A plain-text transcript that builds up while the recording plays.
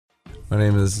My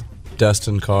name is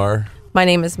Dustin Carr, My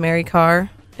name is Mary Carr,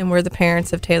 and we're the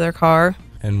parents of Taylor Carr.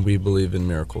 and we believe in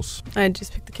miracles. I had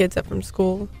just picked the kids up from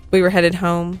school. We were headed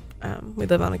home. We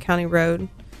live on a county road.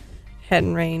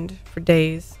 Hadn't rained for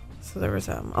days, so there was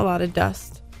a lot of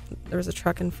dust. There was a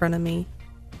truck in front of me.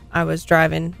 I was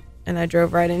driving, and I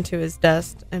drove right into his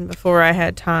dust, and before I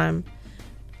had time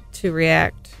to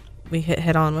react, we hit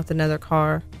head-on with another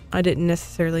car. I didn't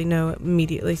necessarily know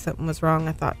immediately something was wrong.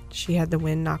 I thought she had the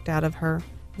wind knocked out of her.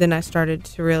 Then I started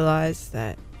to realize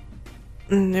that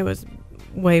it was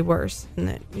way worse and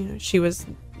that, she was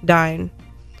dying.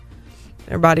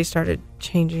 Her body started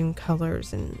changing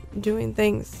colors and doing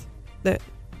things that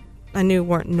I knew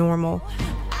weren't normal.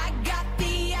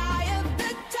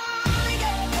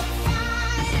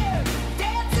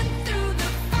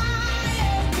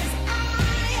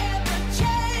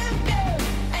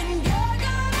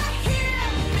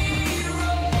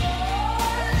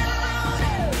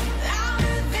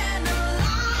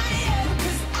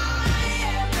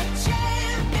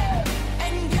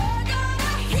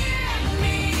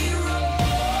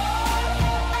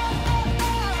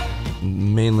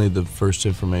 Mainly the first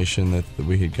information that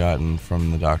we had gotten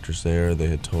from the doctors there, they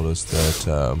had told us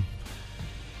that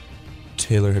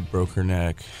Taylor had broke her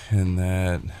neck and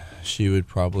that she would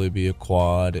probably be a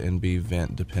quad and be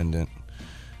vent dependent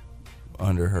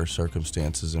under her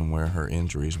circumstances and where her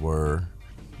injuries were.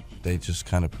 They just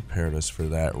kind of prepared us for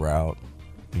that route.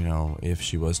 If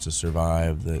she was to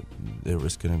survive, that there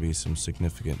was going to be some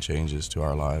significant changes to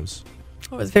our lives.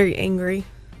 I was very angry,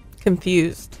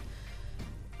 confused,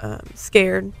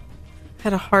 scared,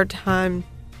 had a hard time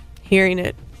hearing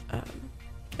it.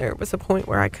 There was a point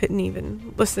where I couldn't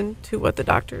even listen to what the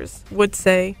doctors would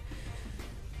say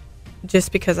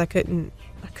just because I couldn't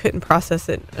process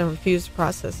it. I refused to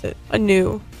process it. I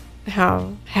knew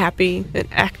how happy and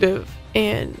active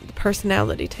and the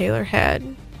personality Taylor had.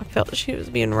 I felt that she was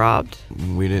being robbed.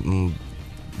 We didn't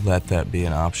let that be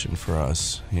an option for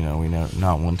us.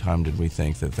 Not one time did we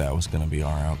think that was going to be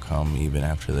our outcome, even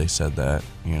after they said that.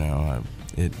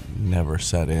 It never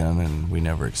set in, and we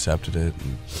never accepted it,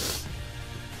 and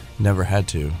never had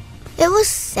to. It was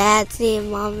sad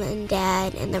seeing Mom and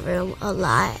Dad in the room a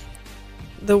lot.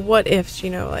 The what ifs,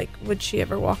 would she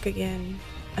ever walk again?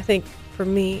 I think for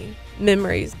me,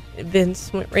 memories,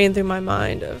 events ran through my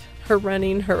mind of her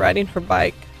running, her riding her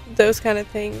bike. Those kind of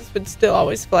things would still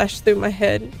always flash through my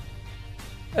head.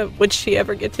 Would she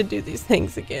ever get to do these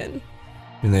things again?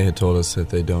 And they had told us that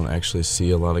they don't actually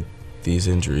see a lot of these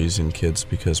injuries in kids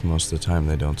because most of the time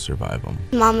they don't survive them.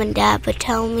 Mom and Dad would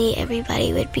tell me,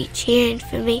 everybody would be cheering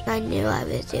for me. I knew I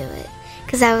would do it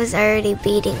because I was already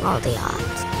beating all the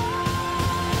odds.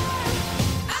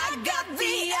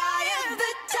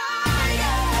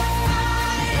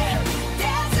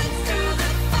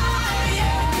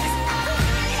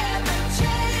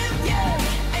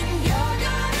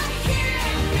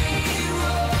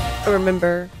 I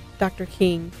remember Dr.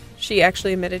 King. She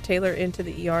actually admitted Taylor into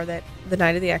the ER the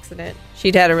night of the accident.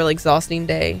 She'd had a really exhausting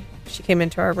day. She came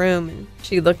into our room and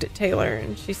she looked at Taylor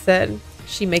and she said,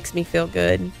 "She makes me feel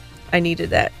good." I needed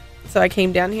that. So I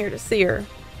came down here to see her.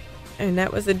 And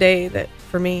that was a day that,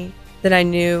 for me, that I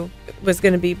knew was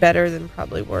going to be better than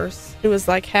probably worse. It was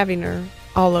like having her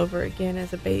all over again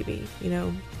as a baby,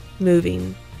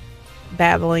 moving,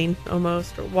 babbling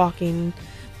almost, or walking,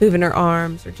 moving her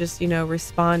arms, or just,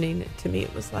 responding. To me,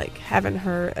 it was like having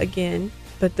her again,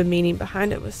 but the meaning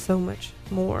behind it was so much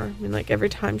more. Every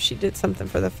time she did something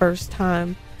for the first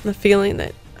time, the feeling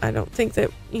that I don't think that,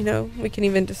 we can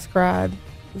even describe.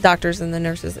 Doctors and the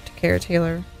nurses that took care of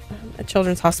Taylor at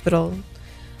Children's Hospital,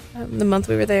 the month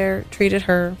we were there, treated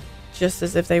her just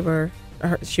as if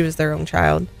she was their own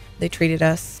child. They treated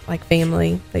us like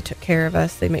family. They took care of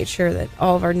us. They made sure that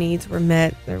all of our needs were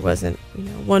met. There wasn't,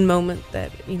 one moment that,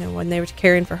 when they were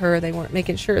caring for her, they weren't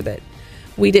making sure that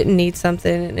we didn't need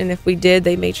something. And if we did,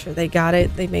 they made sure they got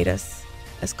it. They made us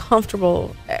as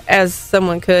comfortable as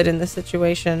someone could in the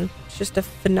situation. It's just a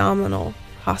phenomenal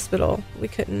hospital. We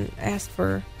couldn't ask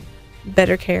for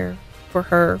better care for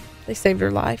her. They saved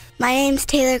her life. My name's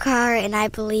Taylor Carr, and I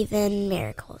believe in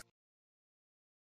miracles.